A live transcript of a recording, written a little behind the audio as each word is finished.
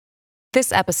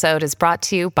This episode is brought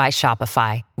to you by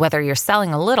Shopify. Whether you're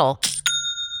selling a little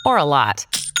or a lot,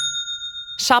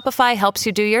 Shopify helps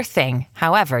you do your thing,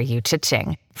 however you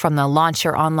cha-ching. From the launch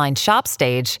your online shop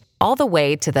stage, all the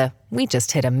way to the we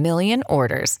just hit 1 million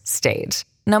orders stage.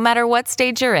 No matter what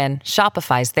stage you're in,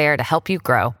 Shopify's there to help you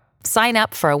grow. Sign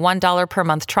up for a $1 per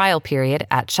month trial period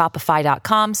at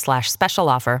shopify.com/special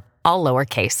offer, all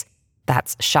lowercase.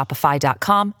 That's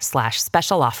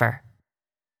shopify.com/special offer.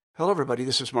 Hello, everybody.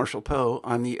 This is Marshall Poe.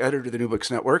 I'm the editor of the New Books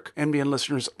Network. NBN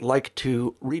listeners like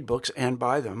to read books and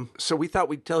buy them. So we thought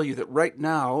we'd tell you that right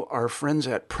now, our friends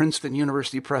at Princeton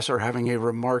University Press are having a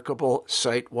remarkable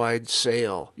site-wide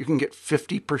sale. You can get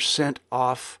 50%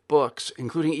 off books,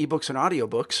 including ebooks and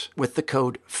audiobooks, with the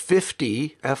code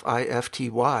 50,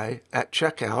 F-I-F-T-Y, at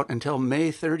checkout until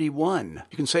May 31.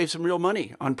 You can save some real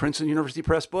money on Princeton University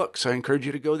Press books. I encourage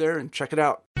you to go there and check it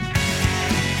out.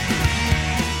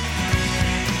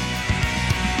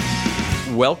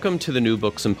 Welcome to the New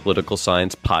Books in Political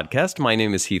Science podcast. My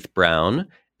name is Heath Brown,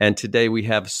 and today we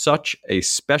have such a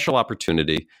special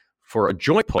opportunity for a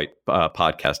joint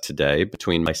podcast today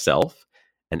between myself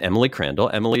and Emily Crandall.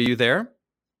 Emily, are you there?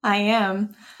 I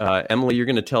am. Emily, you're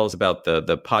going to tell us about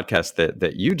the podcast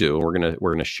that you do. We're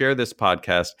going to share this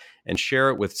podcast and share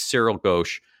it with Cyril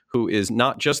Ghosh, who is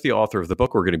not just the author of the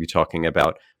book we're going to be talking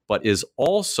about, but is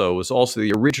also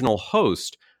the original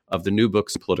host of the New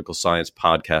Books in Political Science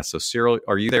podcast. So Cyril,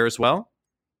 are you there as well?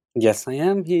 Yes, I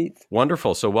am, Heath.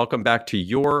 Wonderful. So welcome back to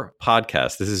your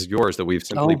podcast. This is yours that we've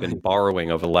simply been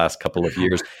borrowing over the last couple of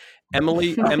years.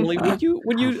 Emily, would you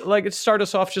like start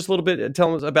us off just a little bit,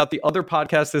 tell us about the other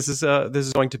podcast this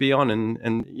is going to be on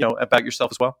and about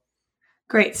yourself as well?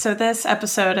 Great. So this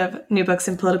episode of New Books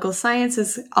in Political Science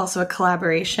is also a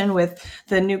collaboration with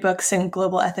the New Books in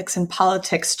Global Ethics and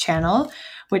Politics channel,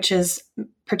 which is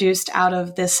produced out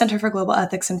of the Center for Global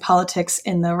Ethics and Politics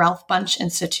in the Ralph Bunche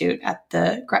Institute at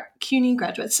the CUNY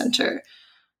Graduate Center.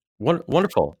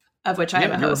 Wonderful. Of which I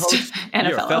am a host and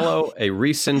a fellow. A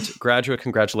recent graduate.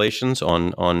 Congratulations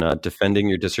on defending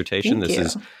your dissertation. Thank you.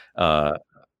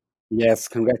 Yes,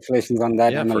 congratulations on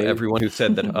that, Emily. For everyone who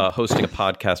said that hosting a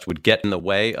podcast would get in the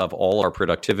way of all our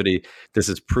productivity, this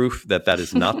is proof that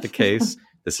is not the case.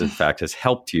 This, in fact, has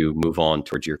helped you move on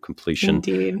towards your completion.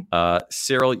 Indeed.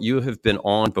 Cyril, you have been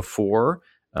on before,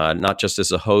 not just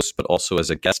as a host, but also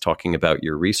as a guest talking about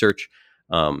your research.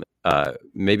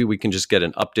 Maybe we can just get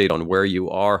an update on where you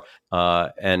are,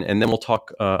 and then we'll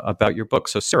talk about your book.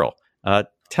 So, Cyril,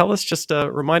 tell us, just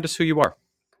remind us who you are.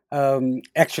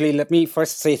 Actually, let me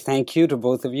first say thank you to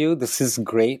both of you. This is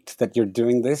great that you're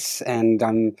doing this. And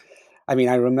I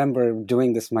remember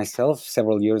doing this myself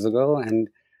several years ago, and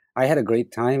I had a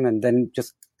great time, and then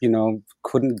just,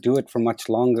 couldn't do it for much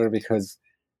longer because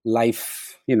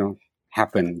life,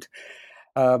 happened.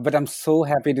 But I'm so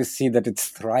happy to see that it's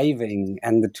thriving,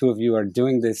 and the two of you are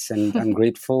doing this, and I'm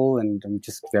grateful, and I'm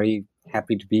just very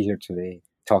happy to be here today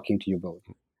talking to you both.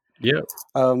 Yeah.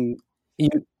 And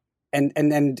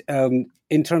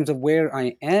in terms of where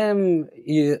I am,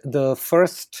 the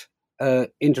first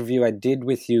interview I did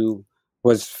with you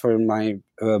was for my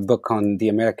book on the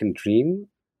American Dream.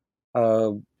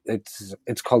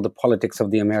 It's called The Politics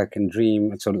of the American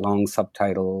Dream. It's a long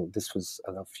subtitle. This was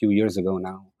a few years ago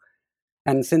now.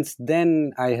 And since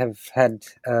then, I have had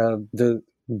the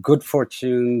good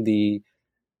fortune, the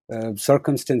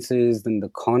circumstances, and the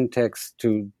context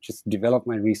to just develop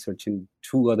my research in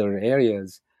two other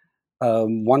areas.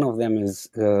 One of them is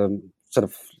sort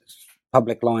of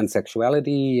public law and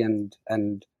sexuality, and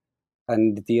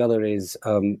the other is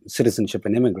citizenship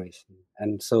and immigration.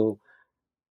 And so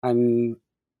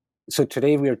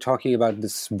today we are talking about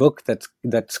this book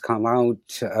that's come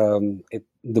out,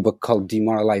 the book called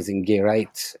Demoralizing Gay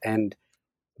Rights.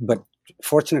 But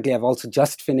fortunately, I've also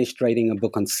just finished writing a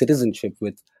book on citizenship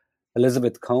with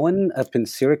Elizabeth Cohen up in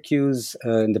Syracuse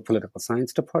in the political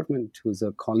science department, who's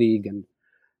a colleague and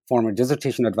former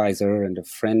dissertation advisor and a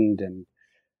friend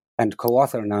and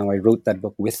co-author now. I wrote that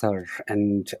book with her.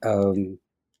 And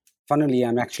funnily,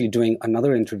 I'm actually doing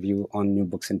another interview on New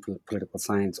Books in Political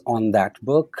Science on that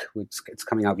book, which it's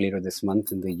coming out later this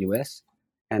month in the US.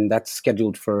 And that's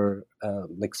scheduled for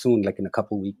soon, like in a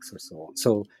couple weeks or so.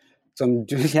 So I'm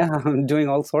doing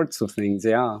all sorts of things.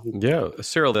 Yeah.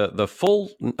 Cyril, the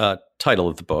full title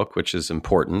of the book, which is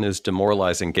important, is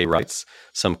Demoralizing Gay Rights: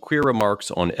 Some Queer Remarks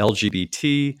on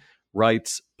LGBT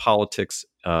Rights Politics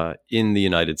in the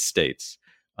United States.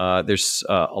 There's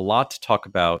a lot to talk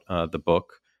about the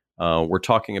book. We're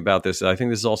talking about this. I think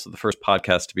this is also the first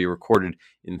podcast to be recorded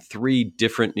in 3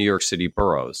 different New York City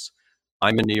boroughs.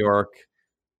 I'm in New York.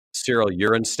 Cyril,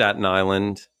 you're in Staten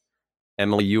Island.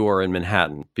 Emily, you are in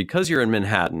Manhattan. Because you're in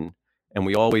Manhattan, and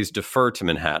we always defer to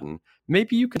Manhattan.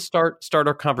 Maybe you could start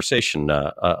our conversation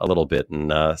a little bit.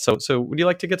 And so would you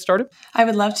like to get started? I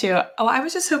would love to. Oh, I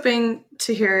was just hoping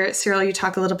to hear, Cyril, you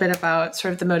talk a little bit about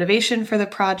sort of the motivation for the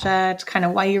project, kind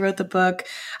of why you wrote the book.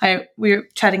 We were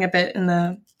chatting a bit in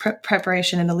the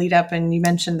preparation and the lead up, and you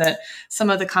mentioned that some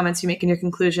of the comments you make in your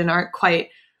conclusion aren't quite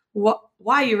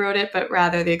why you wrote it, but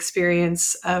rather the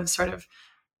experience of sort of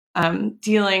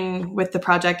dealing with the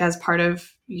project as part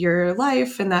of your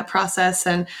life in that process.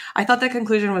 And I thought that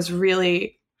conclusion was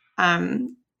really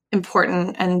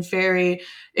important and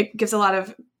it gives a lot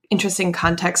of interesting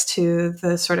context to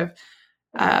the sort of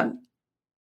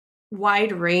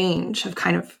wide range of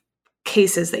kind of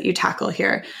cases that you tackle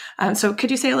here. So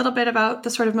could you say a little bit about the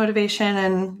sort of motivation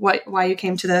and why you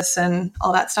came to this and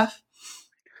all that stuff?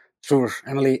 Sure,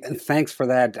 Emily, thanks for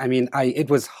that. I mean, it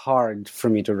was hard for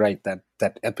me to write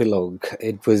that epilogue.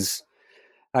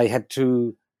 I had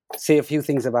to say a few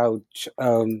things about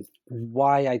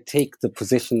why I take the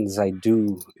positions I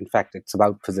do. In fact, it's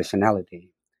about positionality.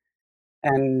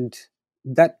 And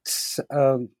that's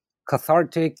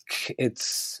cathartic,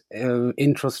 it's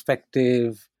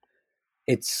introspective,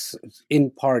 it's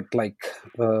in part like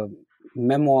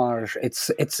memoir,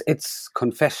 it's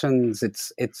confessions,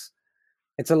 it's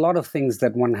a lot of things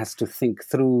that one has to think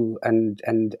through and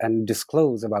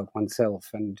disclose about oneself,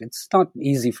 and it's not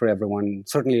easy for everyone.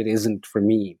 Certainly, it isn't for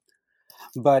me.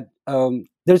 But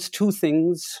there's two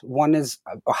things. One is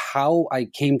how I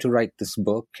came to write this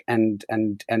book, and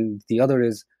the other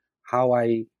is how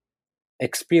I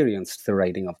experienced the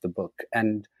writing of the book.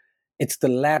 And it's the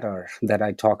latter that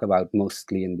I talk about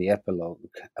mostly in the epilogue.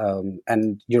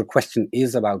 And your question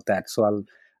is about that, so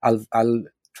I'll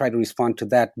try to respond to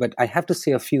that. But I have to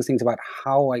say a few things about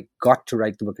how I got to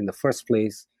write the book in the first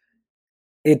place.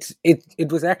 It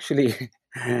was actually,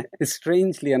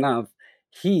 strangely enough,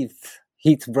 Heath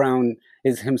Brown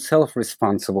is himself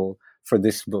responsible for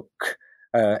this book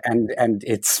and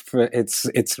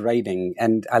its writing,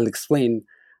 and I'll explain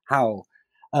how.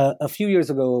 A few years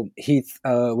ago, Heath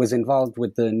was involved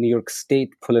with the New York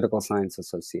State Political Science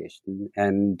Association,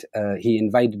 and he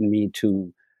invited me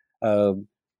to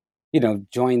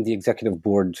join the executive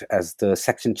board as the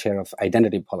section chair of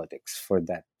identity politics for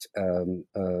that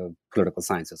political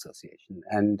science association.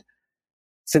 And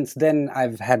since then,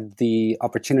 I've had the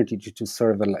opportunity to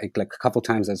serve like a couple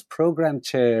times as program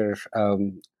chair,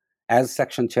 as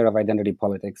section chair of identity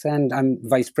politics, and I'm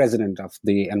vice president of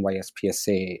the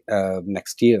NYSPSA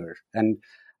next year. And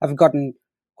I've gotten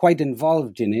quite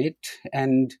involved in it.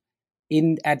 And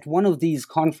at one of these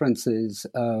conferences,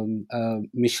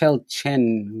 Michelle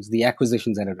Chen, who's the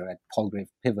acquisitions editor at Palgrave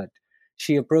Pivot,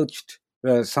 she approached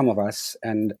some of us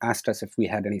and asked us if we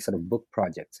had any sort of book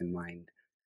projects in mind.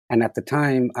 And at the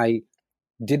time, I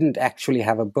didn't actually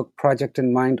have a book project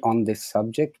in mind on this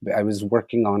subject. I was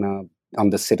working on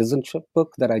the citizenship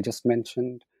book that I just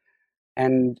mentioned.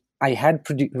 And I had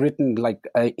written like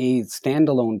a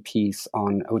standalone piece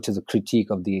on, which is a critique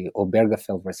of the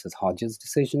Obergefell versus Hodges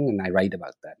decision, and I write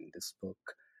about that in this book.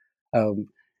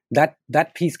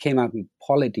 That piece came out in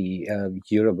Polity a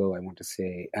year ago, I want to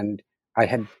say, and I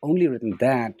had only written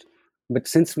that. But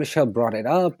since Michelle brought it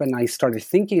up, and I started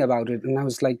thinking about it, and I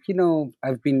was like,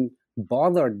 I've been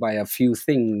bothered by a few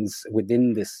things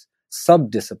within this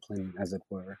subdiscipline, as it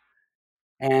were,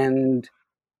 and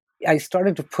I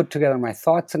started to put together my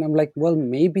thoughts, and I'm like, well,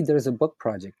 maybe there's a book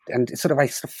project, and I sort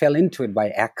of fell into it by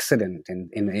accident,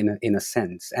 in a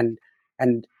sense, and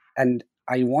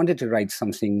I wanted to write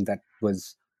something that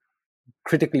was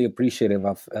critically appreciative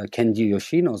of Kenji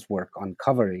Yoshino's work on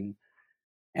covering,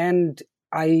 and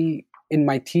in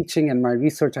my teaching and my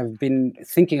research, I've been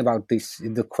thinking about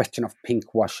the question of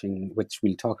pinkwashing, which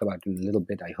we'll talk about in a little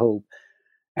bit, I hope.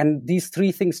 And these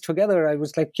three things together, I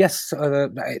was like, yes,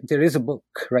 there is a book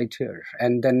right here.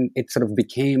 And then it sort of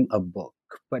became a book.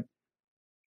 But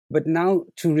now,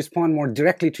 to respond more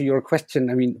directly to your question,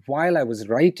 I mean, while I was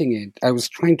writing it, I was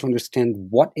trying to understand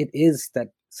what it is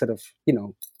that sort of,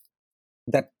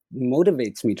 that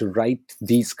motivates me to write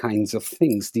these kinds of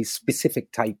things, these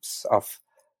specific types of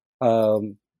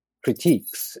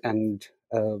critiques and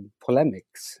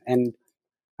polemics. And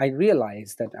I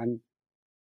realized that I'm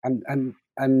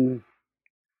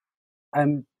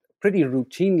pretty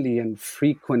routinely and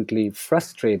frequently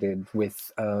frustrated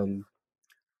with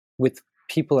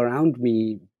people around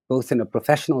me, both in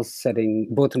professional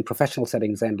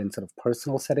settings and in sort of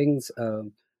personal settings,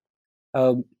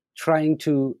 trying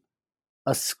to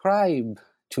ascribe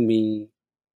to me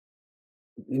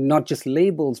not just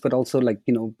labels, but also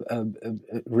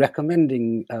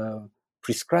recommending,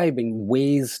 prescribing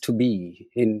ways to be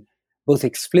in both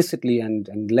explicitly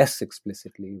and less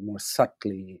explicitly, more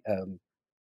subtly,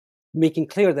 making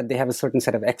clear that they have a certain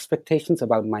set of expectations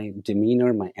about my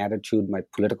demeanor, my attitude, my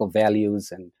political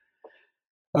values, and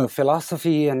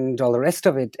philosophy, and all the rest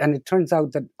of it. And it turns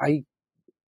out that I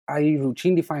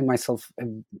routinely find myself,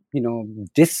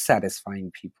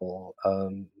 dissatisfying people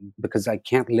because I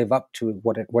can't live up to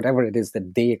whatever it is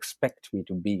that they expect me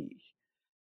to be.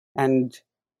 And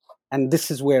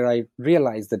this is where I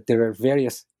realize that there are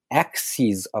various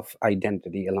axes of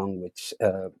identity along which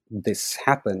this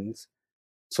happens.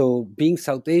 So being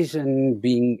South Asian,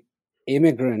 being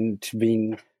immigrant,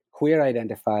 being queer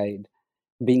identified,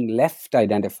 being left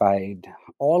identified,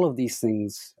 all of these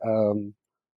things,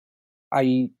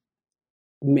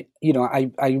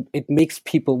 it makes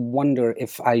people wonder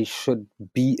if I should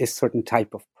be a certain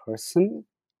type of person.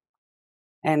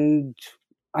 And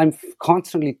I'm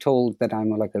constantly told that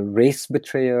I'm like a race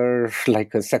betrayer,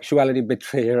 like a sexuality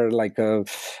betrayer, like a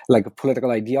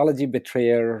political ideology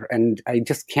betrayer, and I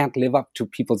just can't live up to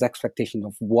people's expectations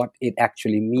of what it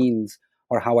actually means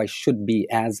or how I should be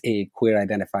as a queer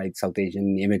identified South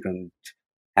Asian immigrant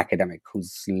academic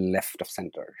who's left of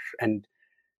center. And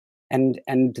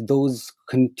those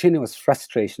continuous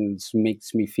frustrations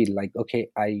makes me feel like, okay,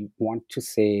 I want to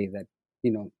say that,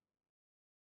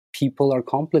 people are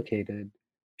complicated.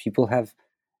 People have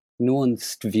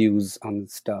nuanced views on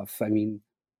stuff. I mean,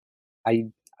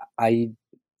 I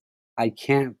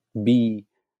can't be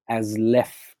as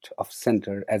left of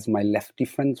center as my lefty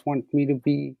friends want me to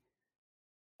be,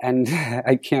 and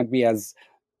I can't be as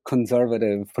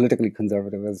politically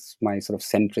conservative as my sort of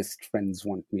centrist friends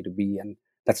want me to be. And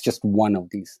that's just one of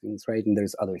these things, right? And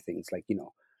there's other things like,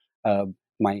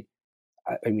 my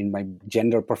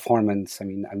gender performance. I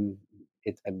mean,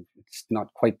 it's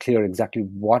not quite clear exactly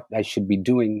what I should be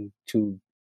doing to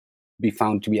be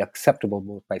found to be acceptable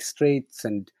both by straights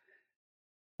and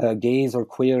gays or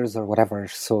queers or whatever.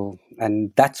 So,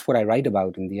 and that's what I write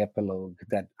about in the epilogue,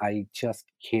 that I just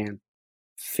can't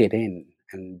fit in,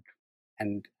 and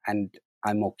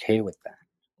I'm okay with that.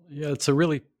 Yeah, it's a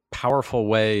really powerful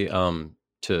way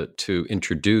to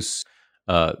introduce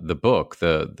the book.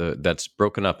 That's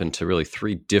broken up into really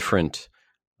three different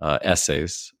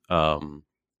essays.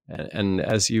 And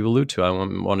as you allude to, I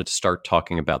wanted to start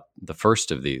talking about the first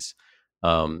of these.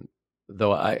 Though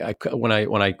when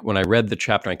I read the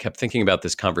chapter, I kept thinking about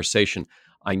this conversation.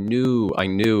 I knew,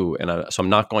 so I'm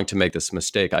not going to make this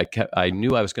mistake. I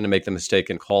knew I was going to make the mistake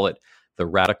and call it the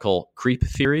radical creep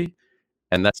theory,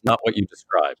 and that's not what you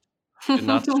described. You did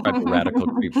not describe the radical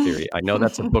creep theory. I know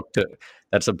that's a book that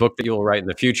you will write in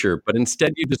the future, but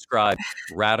instead you describe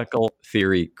radical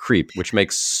theory creep, which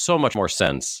makes so much more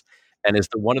sense and is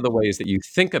one of the ways that you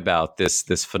think about this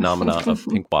phenomena of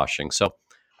pinkwashing. So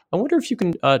I wonder if you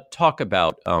can talk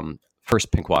about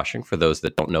first pinkwashing for those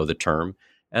that don't know the term,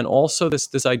 and also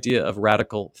this idea of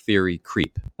radical theory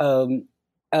creep.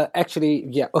 Actually,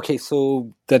 yeah. Okay,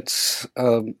 so that's.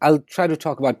 I'll try to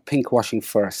talk about pinkwashing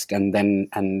first, and then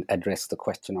address the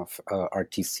question of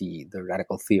RTC, the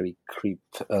radical theory creep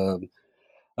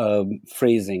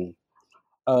phrasing.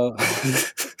 So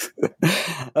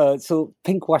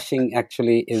pinkwashing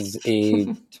actually is a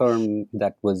term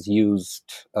that was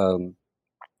used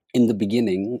in the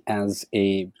beginning as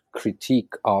a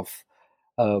critique of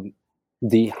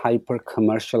the hyper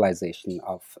commercialization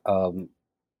of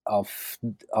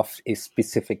a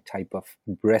specific type of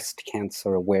breast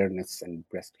cancer awareness and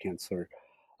breast cancer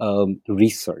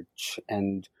research.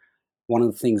 And one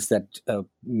of the things that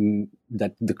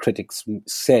that the critics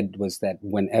said was that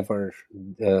whenever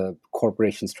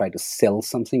corporations try to sell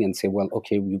something and say, well,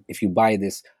 okay, if you buy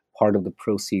this, part of the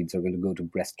proceeds are going to go to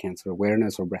breast cancer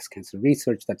awareness or breast cancer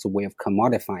research, that's a way of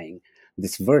commodifying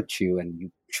this virtue, and you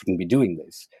shouldn't be doing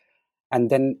this. And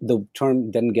then the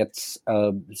term then gets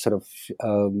sort of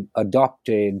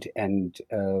adopted and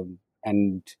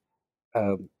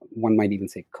one might even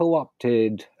say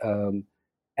co-opted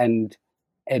and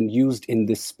used in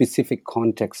this specific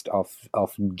context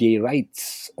of gay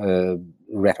rights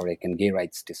rhetoric and gay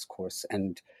rights discourse.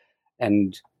 And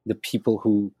the people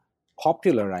who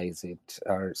popularize it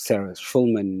are Sarah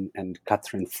Schulman and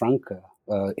Katrin Franke.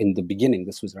 In the beginning,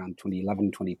 this was around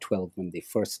 2011, 2012, when they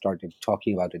first started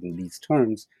talking about it in these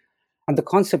terms. And the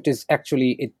concept is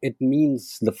actually, it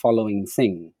means the following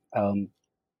thing.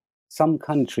 Some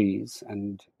countries,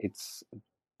 and it's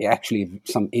actually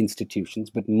some institutions,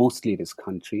 but mostly it is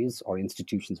countries or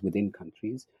institutions within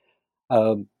countries,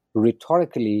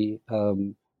 rhetorically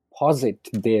posit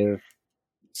their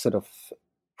sort of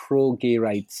pro-gay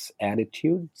rights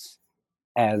attitudes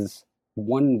as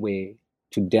one way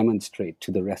to demonstrate to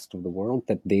the rest of the world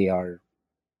that they are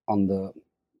on the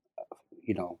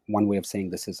one way of saying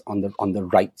this is on the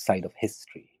right side of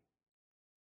history.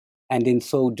 And in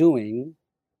so doing,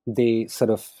 they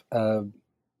sort of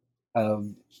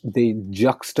they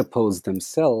juxtapose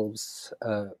themselves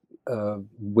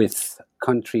with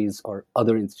countries or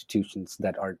other institutions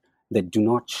that do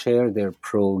not share their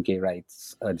pro-gay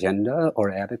rights agenda or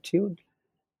attitude,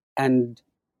 and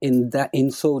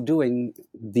in so doing,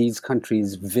 these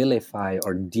countries vilify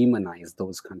or demonize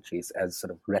those countries as sort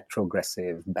of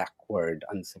retrogressive, backward,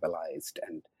 uncivilized,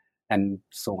 and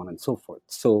so on and so forth.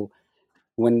 So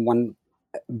when one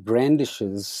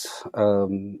brandishes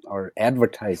or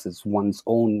advertises one's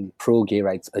own pro-gay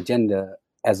rights agenda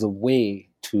as a way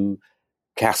to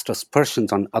cast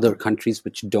aspersions on other countries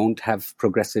which don't have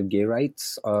progressive gay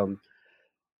rights,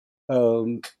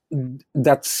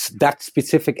 that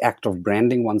specific act of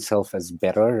branding oneself as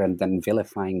better and then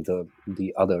vilifying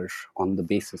the other on the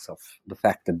basis of the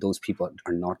fact that those people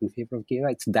are not in favor of gay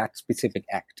rights, that specific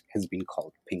act has been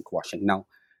called pinkwashing. Now,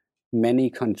 many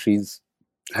countries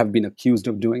have been accused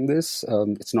of doing this.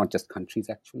 It's not just countries,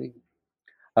 actually.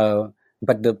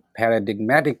 But the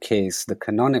paradigmatic case, the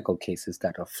canonical case, is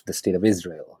that of the State of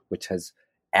Israel, which has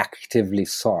actively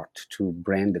sought to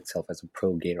brand itself as a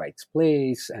pro-gay rights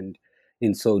place. And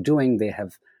in so doing, they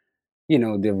have,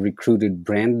 they've recruited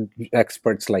brand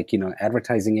experts like,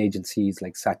 advertising agencies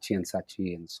like Saatchi and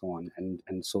Saatchi and so on.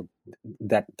 And so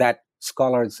that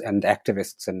scholars and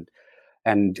activists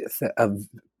and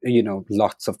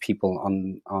lots of people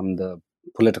on the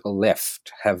political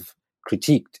left have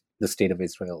critiqued the State of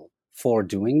Israel for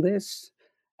doing this,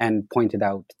 and pointed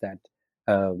out that,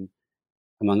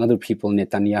 among other people,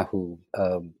 Netanyahu,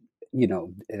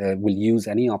 will use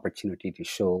any opportunity to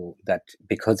show that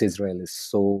because Israel is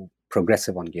so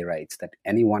progressive on gay rights, that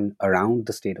anyone around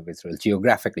the State of Israel,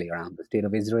 geographically around the State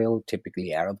of Israel,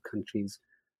 typically Arab countries,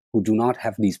 who do not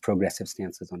have these progressive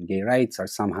stances on gay rights are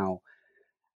somehow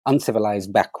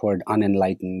uncivilized, backward,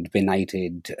 unenlightened,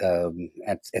 benighted,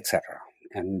 etc.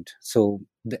 And so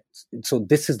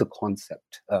this is the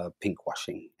concept,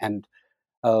 pinkwashing. And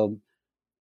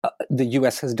the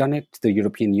US has done it. The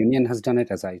European Union has done it,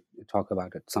 as I talk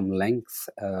about at some length.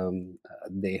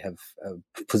 They have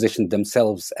positioned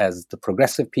themselves as the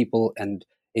progressive people, and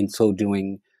in so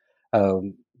doing,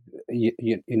 they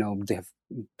have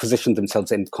positioned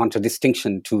themselves in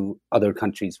contradistinction to other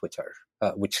countries which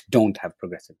don't have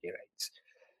progressive gay rights.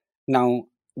 Now,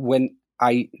 when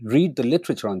I read the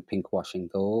literature on pinkwashing,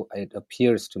 though, it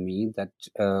appears to me that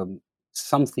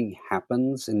something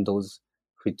happens in those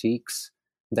critiques,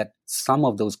 that some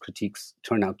of those critiques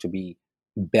turn out to be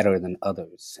better than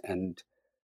others, and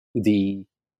the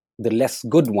less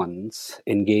good ones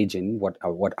engage in what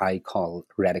I call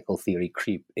radical theory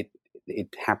creep.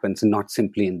 It happens not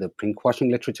simply in the pinkwashing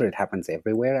literature; it happens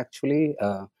everywhere, actually.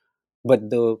 But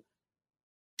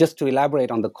just to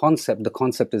elaborate on the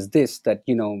concept is this: that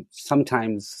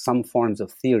sometimes some forms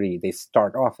of theory, they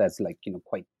start off as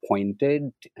quite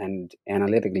pointed and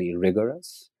analytically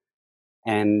rigorous,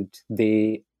 and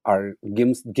they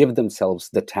give themselves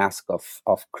the task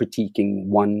of critiquing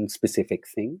one specific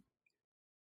thing.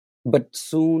 But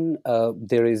soon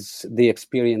they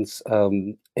experience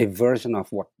a version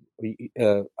of what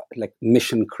like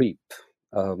mission creep,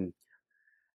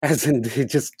 as in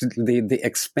they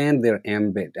expand their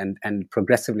ambit and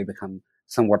progressively become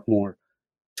somewhat more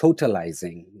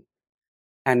totalizing.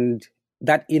 And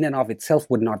that in and of itself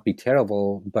would not be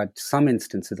terrible, but some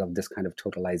instances of this kind of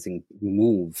totalizing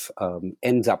move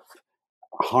ends up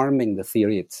harming the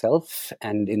theory itself,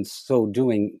 and in so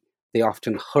doing, they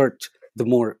often hurt the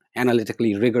more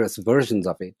analytically rigorous versions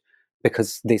of it,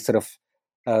 because they sort of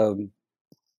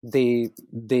they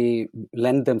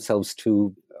lend themselves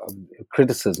to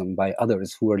criticism by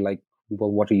others who are like,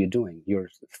 well, what are you doing? Your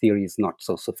theory is not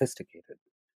so sophisticated,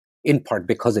 in part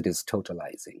because it is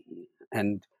totalizing.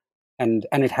 And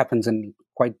it happens in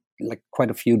quite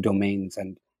a few domains,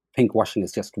 and pinkwashing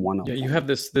is just one of them. You have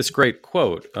this great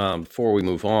quote before we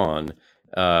move on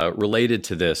related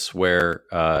to this, where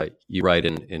you write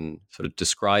in sort of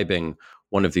describing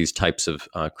one of these types of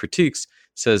critiques.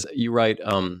 Says, you write,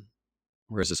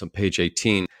 where is this, on page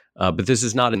 18? But this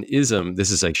is not an ism.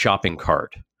 This is a shopping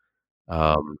cart.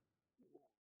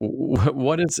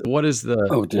 What's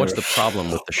the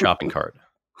problem with the shopping cart?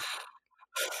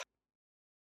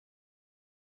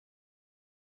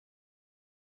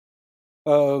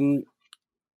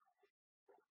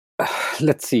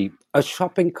 Let's see. A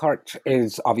shopping cart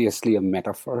is obviously a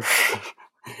metaphor,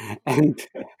 and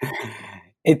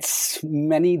It's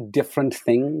many different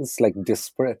things, like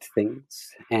disparate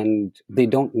things, and they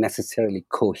don't necessarily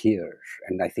cohere.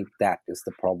 And I think that is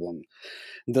the problem.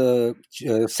 The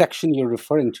section you're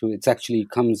referring to, it actually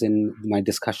comes in my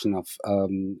discussion of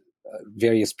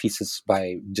various pieces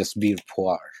by Jasbir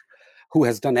Puar, who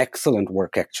has done excellent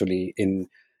work actually in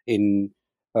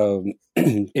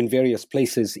in various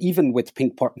places. Even with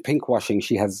pinkwashing,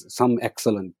 she has some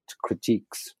excellent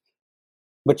critiques.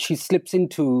 But she slips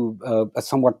into a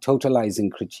somewhat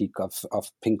totalizing critique of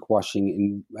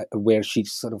pinkwashing, where she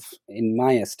sort of, in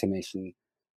my estimation,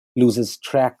 loses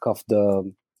track of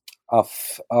the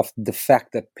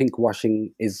fact that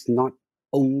pinkwashing is not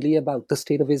only about the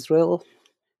state of Israel.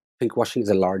 Pinkwashing is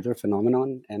a larger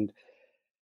phenomenon, and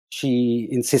she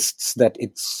insists that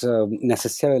it's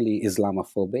necessarily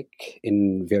Islamophobic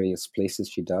in various places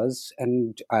she does.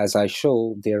 And as I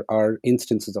show, there are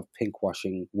instances of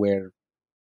pinkwashing where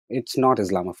it's not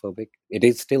Islamophobic. It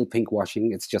is still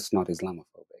pinkwashing. It's just not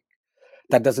Islamophobic.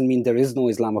 That doesn't mean there is no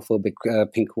Islamophobic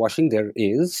pinkwashing. There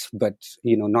is, but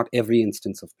not every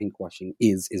instance of pinkwashing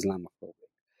is Islamophobic.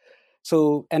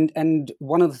 So, and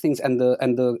one of the things, and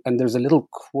there's a little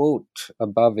quote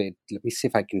above it. Let me see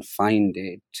if I can find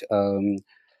it.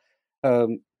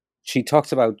 She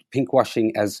talks about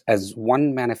pinkwashing as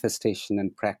one manifestation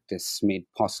and practice made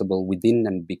possible within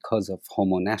and because of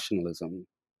homonationalism.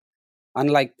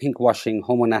 Unlike pinkwashing,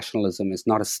 homonationalism is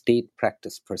not a state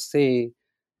practice per se.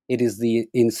 It is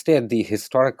instead the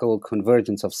historical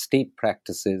convergence of state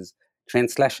practices,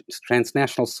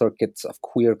 transnational circuits of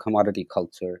queer commodity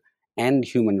culture and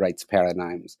human rights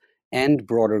paradigms, and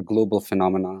broader global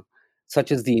phenomena,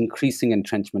 such as the increasing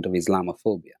entrenchment of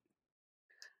Islamophobia.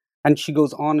 And she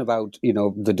goes on about,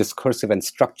 the discursive and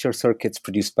structure circuits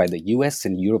produced by the US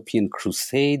and European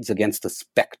crusades against the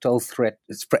spectral threat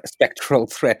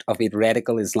of a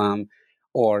radical Islam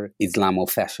or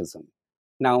Islamofascism.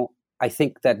 Now, I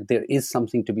think that there is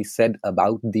something to be said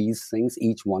about these things,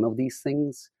 each one of these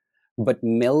things, but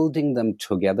melding them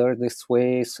together this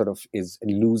way sort of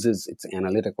loses its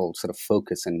analytical sort of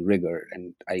focus and rigor.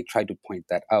 And I try to point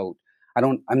that out.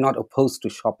 I'm not opposed to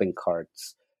shopping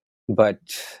carts, but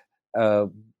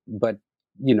an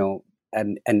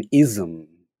ism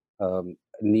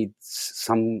needs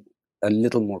a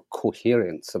little more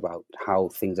coherence about how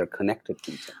things are connected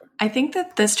to each other. I think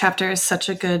that this chapter is such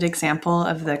a good example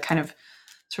of the kind of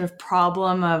sort of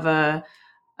problem of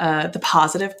the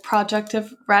positive project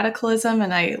of radicalism.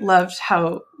 And I loved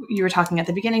how you were talking at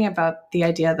the beginning about the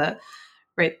idea that,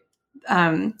 right,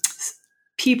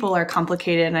 people are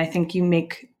complicated. And I think you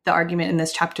make the argument in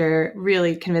this chapter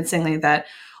really convincingly that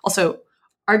also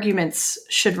arguments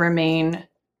should remain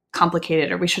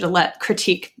complicated, or we should let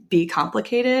critique be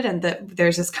complicated, and that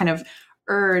there's this kind of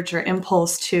urge or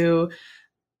impulse to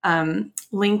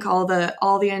link all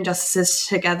the injustices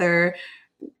together,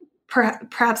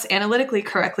 perhaps analytically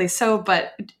correctly so,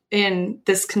 but in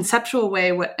this conceptual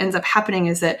way, what ends up happening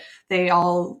is that they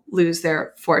all lose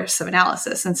their force of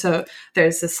analysis. And so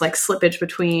there's this like slippage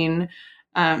between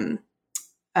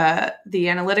the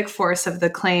analytic force of the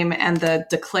claim and the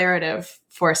declarative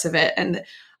force of it. And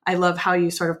I love how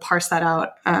you sort of parse that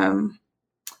out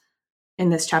in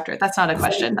this chapter. That's not a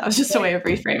question. That was just a way of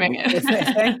reframing it.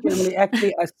 Thank you.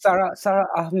 Actually, Sarah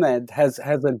Ahmed has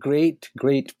a great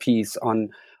piece on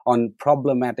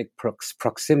problematic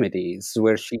proximities,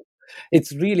 where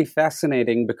it's really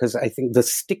fascinating because I think the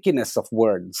stickiness of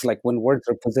words, like when words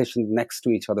are positioned next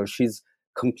to each other, she's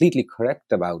completely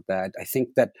correct about that. I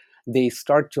think that they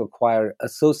start to acquire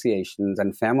associations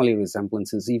and family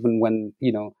resemblances, even when,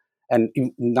 and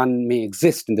none may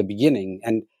exist in the beginning.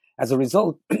 And as a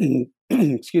result,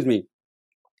 excuse me,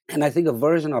 and I think a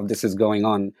version of this is going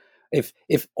on.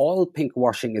 If all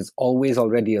pinkwashing is always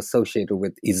already associated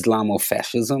with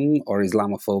Islamofascism or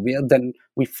Islamophobia, then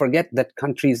we forget that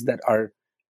countries that are,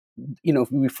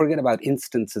 we forget about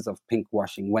instances of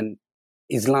pinkwashing when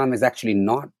Islam is actually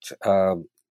not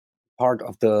part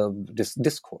of the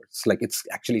discourse. Like, it's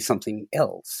actually something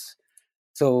else.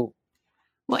 So,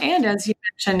 well, and as you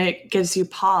mentioned, it gives you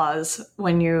pause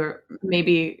when you're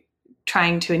maybe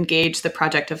trying to engage the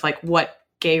project of like what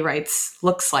gay rights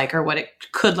looks like, or what it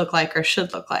could look like or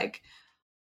should look like.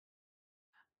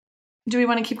 Do we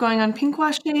want to keep going on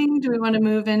pinkwashing? Do we want to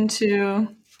move into...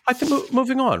 I think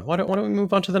moving on. Why don't we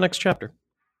move on to the next chapter?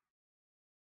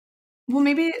 Well,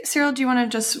 maybe, Cyril, do you want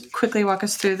to just quickly walk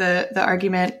us through the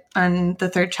argument on the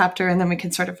third chapter, and then we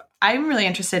can sort of... I'm really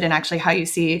interested in actually how you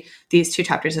see these two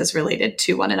chapters as related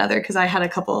to one another, because I had a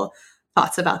couple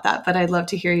thoughts about that, but I'd love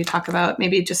to hear you talk about,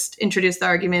 maybe just introduce the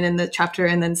argument in the chapter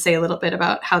and then say a little bit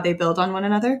about how they build on one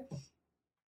another.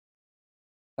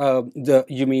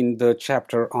 You mean the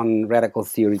chapter on radical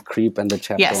theory creep and the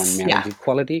chapter Yes, on marriage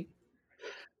equality?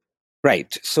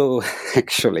 Right. So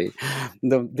actually,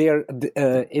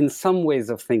 in some ways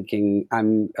of thinking,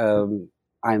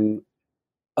 I'm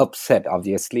upset,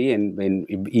 obviously,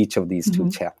 in each of these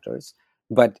two chapters.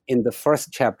 But in the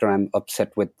first chapter, I'm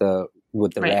upset with the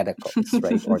Right. radicals,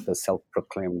 right, or the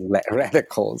self-proclaimed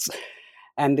radicals.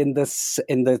 And in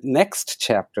the next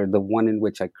chapter, the one in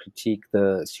which I critique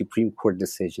the Supreme Court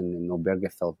decision in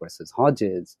Obergefell versus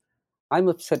Hodges, I'm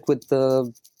upset with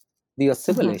the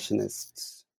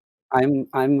assimilationists. I'm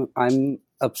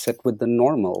upset with the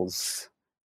normals.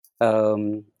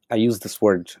 I use this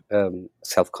word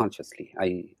self-consciously.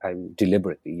 I'm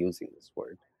deliberately using this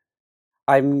word.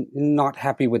 I'm not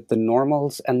happy with the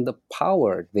normals and the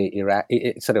power they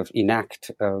sort of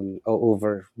enact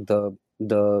over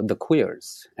the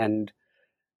queers. And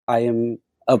I am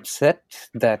upset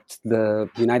that the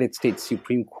United States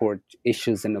Supreme Court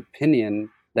issues an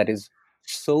opinion that is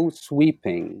so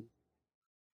sweeping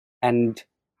and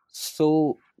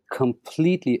so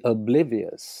completely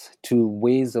oblivious to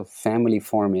ways of family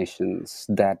formations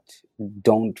that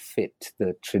don't fit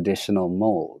the traditional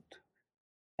mold.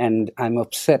 And I'm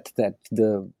upset that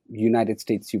the United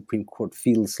States Supreme Court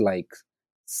feels like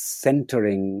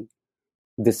centering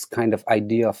this kind of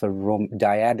idea of a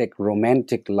dyadic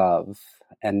romantic love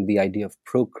and the idea of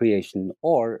procreation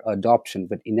or adoption,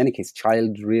 but in any case,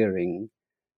 child rearing,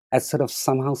 as sort of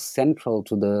somehow central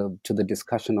to the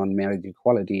discussion on marriage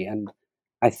equality. And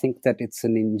I think that it's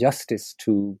an injustice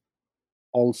to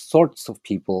all sorts of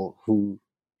people who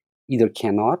either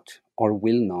cannot or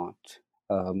will not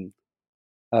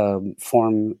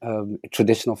form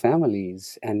traditional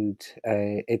families, and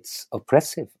it's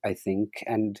oppressive, I think,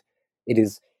 and it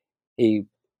is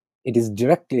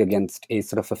directly against a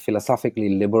sort of a philosophically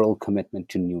liberal commitment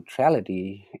to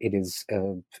neutrality. It is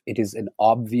an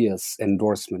obvious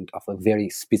endorsement of a very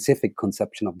specific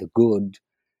conception of the good,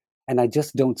 and I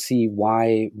just don't see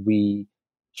why we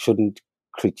shouldn't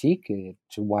critique it,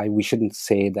 why we shouldn't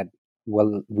say that,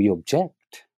 well, we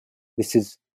object. This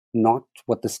is not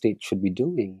what the state should be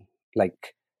doing,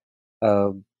 like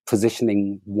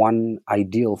positioning one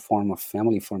ideal form of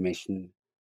family formation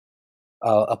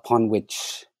upon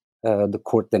which the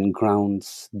court then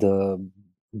grounds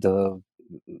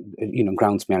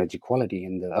grounds marriage equality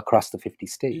across the 50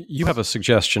 states. You have a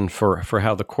suggestion for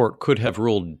how the court could have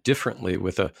ruled differently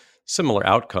with a similar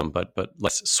outcome, but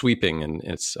less sweeping in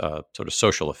its sort of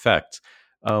social effects.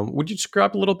 Would you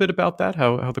describe a little bit about that?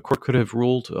 How the court could have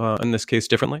ruled in this case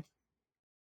differently?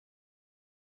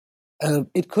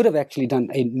 It could have actually done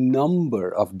a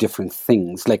number of different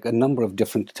things, like a number of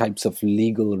different types of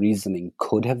legal reasoning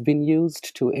could have been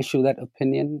used to issue that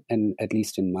opinion, and at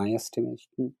least in my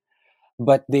estimation.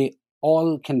 But they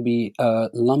all can be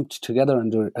lumped together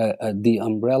under the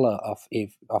umbrella of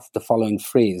the following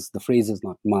phrase. The phrase is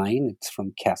not mine; it's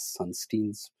from Cass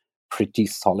Sunstein's pretty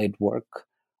solid work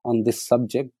on this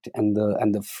subject, and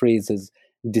the phrase is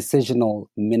decisional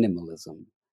minimalism.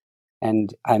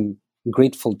 And I'm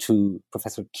grateful to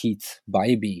Professor Keith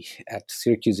Bybee at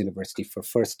Syracuse University for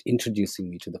first introducing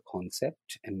me to the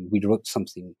concept. And we wrote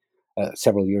something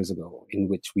several years ago in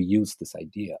which we used this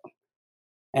idea.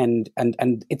 And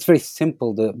it's very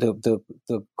simple.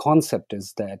 The concept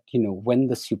is that, when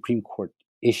the Supreme Court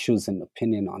issues an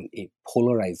opinion on a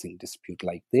polarizing dispute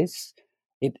like this,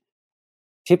 it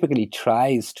typically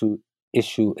tries to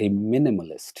issue a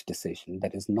minimalist decision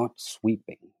that is not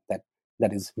sweeping,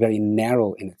 that is very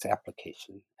narrow in its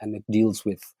application, and it deals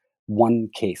with one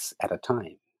case at a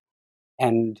time.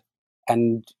 And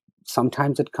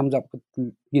sometimes it comes up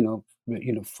with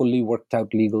fully worked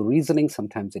out legal reasoning.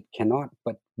 Sometimes it cannot.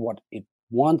 But what it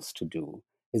wants to do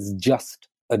is just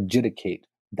adjudicate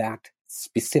that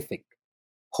specific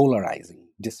polarizing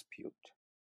dispute.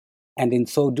 And in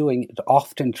so doing, it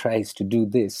often tries to do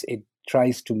this. It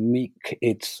tries to make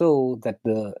it so that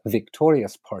the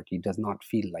victorious party does not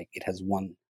feel like it has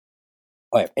won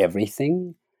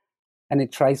everything. And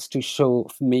it tries to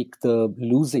make the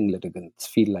losing litigants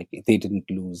feel like they didn't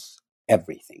lose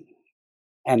everything.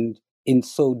 And in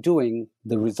so doing,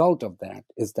 the result of that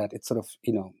is that it's sort of,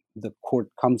 the court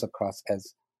comes across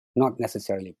as not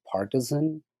necessarily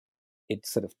partisan. It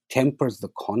sort of tempers the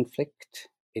conflict.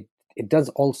 It does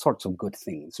all sorts of good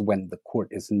things when the court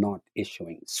is not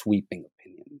issuing sweeping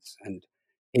opinions and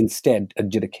instead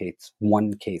adjudicates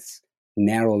one case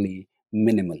narrowly,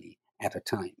 minimally at a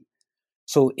time.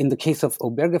 So in the case of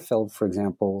Obergefell, for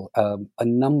example, a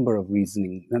number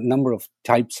of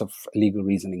types of legal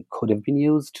reasoning could have been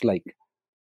used, like,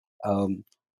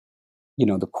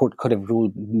 the court could have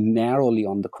ruled narrowly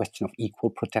on the question of equal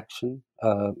protection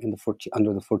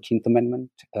under the 14th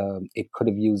Amendment. It could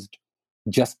have used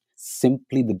just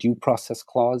simply the due process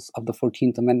clause of the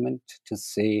 14th Amendment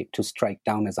to strike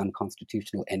down as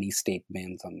unconstitutional any state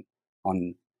bans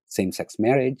on same-sex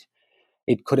marriage.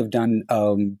 It could have done.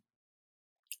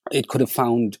 It could have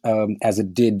found, as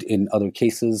it did in other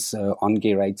cases on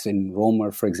gay rights in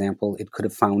Romer, for example, it could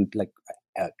have found like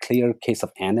a clear case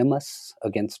of animus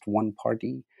against one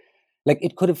party. Like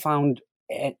it could have found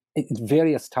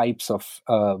various types of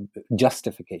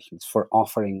justifications for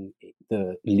offering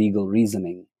the legal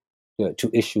reasoning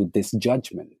to issue this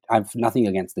judgment. I've nothing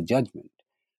against the judgment,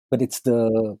 but it's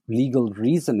the legal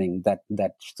reasoning that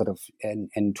sort of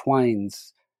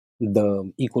entwines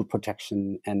the equal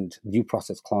protection and due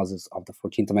process clauses of the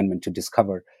 14th Amendment to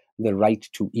discover the right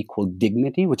to equal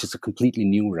dignity, which is a completely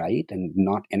new right and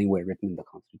not anywhere written in the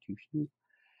Constitution.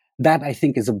 That, I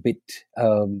think, is a bit,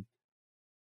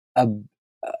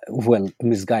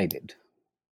 misguided.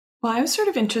 Well, I was sort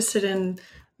of interested in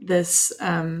this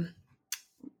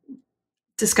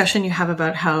discussion you have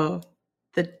about how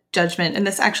the judgment, and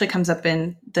this actually comes up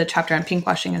in the chapter on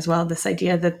pinkwashing as well, this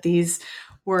idea that these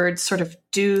words sort of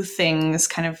do things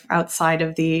kind of outside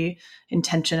of the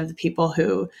intention of the people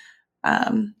who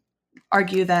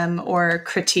argue them or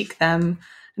critique them.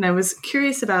 And I was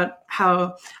curious about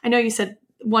how, I know you said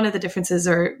one of the differences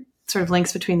or sort of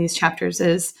links between these chapters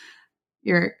is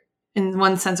you're in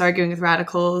one sense arguing with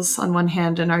radicals on one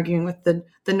hand and arguing with the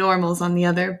normals on the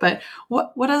other. But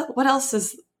what else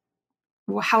is,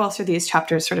 how else are these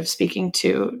chapters sort of speaking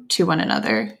to one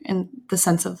another in the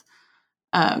sense of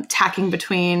tacking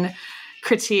between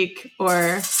critique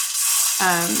or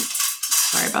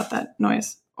sorry about that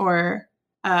noise, or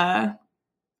I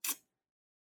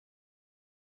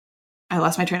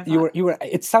lost my train of thought. You were.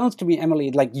 It sounds to me,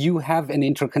 Emily, like you have an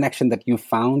interconnection that you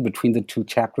found between the two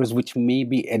chapters, which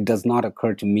maybe it does not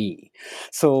occur to me.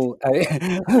 So,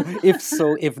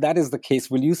 if that is the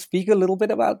case, will you speak a little bit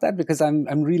about that? Because I'm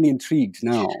really intrigued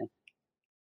now.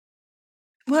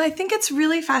 Well, I think it's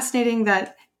really fascinating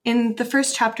that in the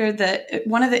first chapter, that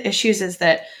one of the issues is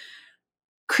that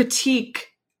critique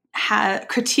has a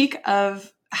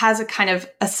kind of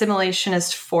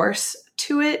assimilationist force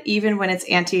to it, even when it's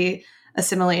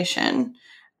anti-assimilation.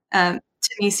 To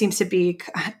me, seems to be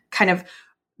kind of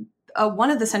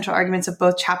one of the central arguments of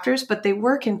both chapters, but they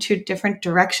work in two different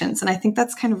directions. And I think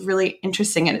that's kind of really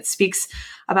interesting. And it speaks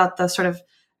about the sort of,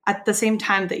 at the same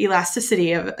time, the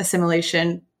elasticity of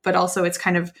assimilation, but also its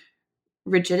kind of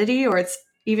rigidity or its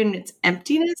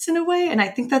emptiness in a way. And I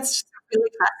think that's just a really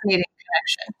fascinating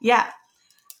connection. Yeah.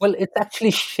 Well, it's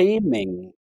actually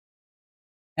shaming.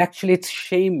 Actually, it's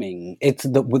shaming. It's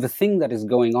with the thing that is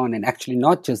going on, and actually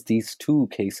not just these two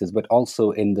cases, but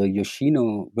also in the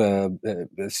Yoshino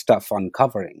stuff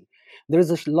uncovering.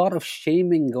 There's a lot of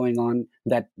shaming going on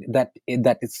that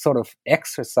is sort of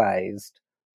exercised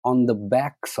on the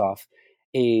backs of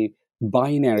a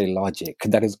binary logic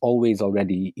that is always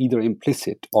already either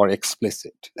implicit or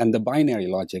explicit. And the binary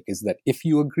logic is that if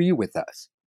you agree with us,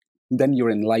 then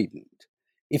you're enlightened.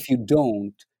 If you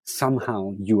don't,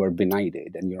 somehow you are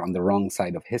benighted and you're on the wrong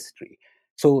side of history.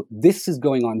 So this is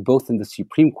going on both in the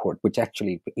Supreme Court, which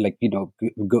actually,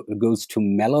 goes to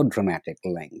melodramatic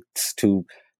lengths to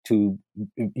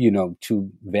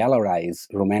valorize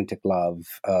romantic love,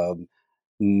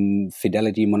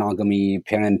 fidelity, monogamy,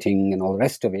 parenting, and all the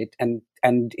rest of it. And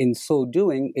in so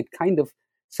doing, it kind of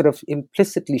sort of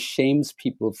implicitly shames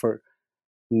people for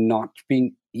not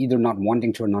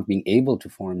wanting to or not being able to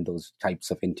form those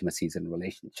types of intimacies and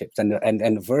relationships. And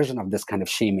a version of this kind of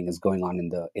shaming is going on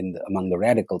among the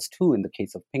radicals too, in the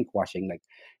case of pinkwashing. Like,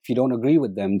 if you don't agree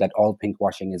with them that all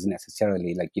pinkwashing is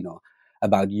necessarily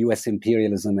about US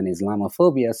imperialism and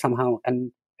Islamophobia somehow,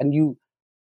 and you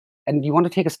want to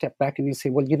take a step back and you say,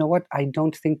 well, you know what? I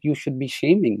don't think you should be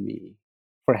shaming me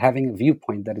for having a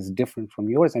viewpoint that is different from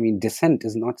yours. I mean, dissent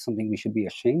is not something we should be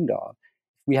ashamed of.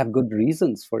 If we have good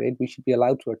reasons for it, we should be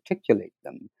allowed to articulate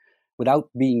them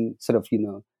without being sort of,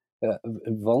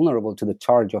 vulnerable to the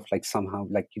charge of somehow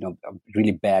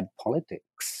really bad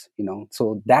politics,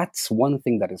 So that's one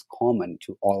thing that is common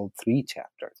to all three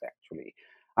chapters, actually.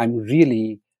 I'm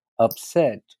really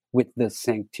upset with the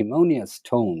sanctimonious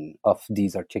tone of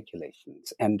these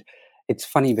articulations. And it's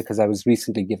funny because I was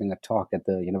recently giving a talk at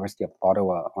the University of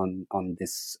Ottawa on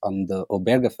the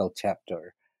Obergefell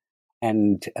chapter,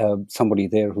 and somebody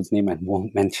there whose name I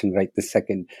won't mention right this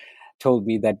second told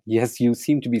me that, yes, you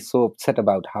seem to be so upset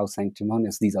about how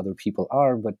sanctimonious these other people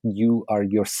are, but you are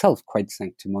yourself quite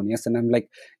sanctimonious. And I'm like,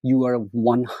 you are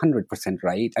 100%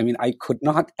 right. I mean, I could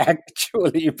not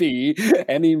actually be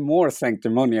any more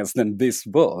sanctimonious than this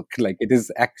book. Like, it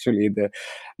is actually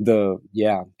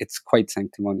it's quite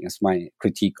sanctimonious, my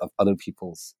critique of other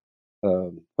people's,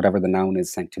 whatever the noun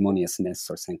is, sanctimoniousness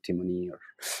or sanctimony or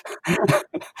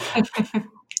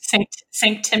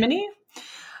sanctimony.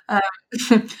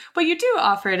 Well, you do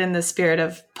offer it in the spirit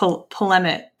of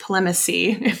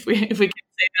polemicy, if we can say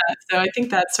that. So I think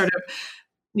that sort of,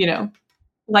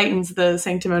 lightens the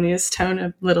sanctimonious tone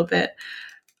a little bit.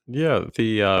 Yeah,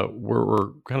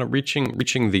 we're kind of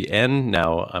reaching the end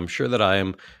now. I'm sure that I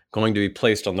am going to be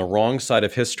placed on the wrong side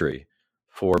of history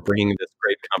for bringing this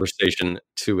great conversation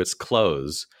to its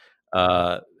close.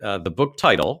 The book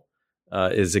title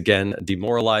is again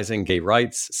Demoralizing Gay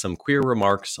Rights, Some Queer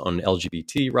Remarks on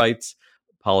LGBT Rights,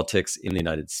 Politics in the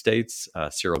United States.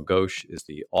 Cyril Ghosh is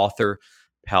the author.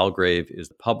 Palgrave is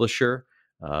the publisher.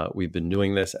 We've been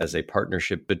doing this as a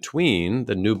partnership between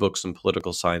the New Books in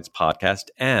Political Science podcast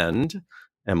and,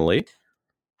 Emily,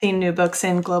 the New Books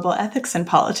in Global Ethics and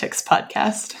Politics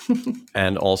podcast.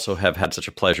 And also have had such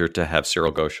a pleasure to have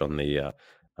Cyril Ghosh on the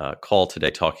call today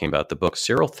talking about the book.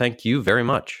 Cyril, thank you very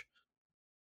much.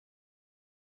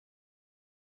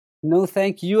 No,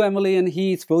 thank you, Emily and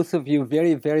Heath, both of you,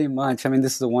 very, very much. I mean,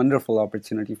 this is a wonderful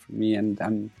opportunity for me, and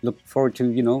I'm looking forward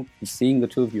to, seeing the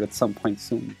two of you at some point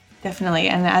soon. Definitely.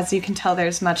 And as you can tell,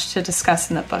 there's much to discuss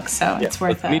in the book, so it's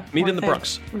worth meet in the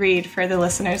Bronx. Read for the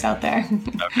listeners out there.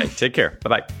 Okay, take care.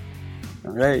 Bye-bye.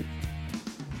 All right.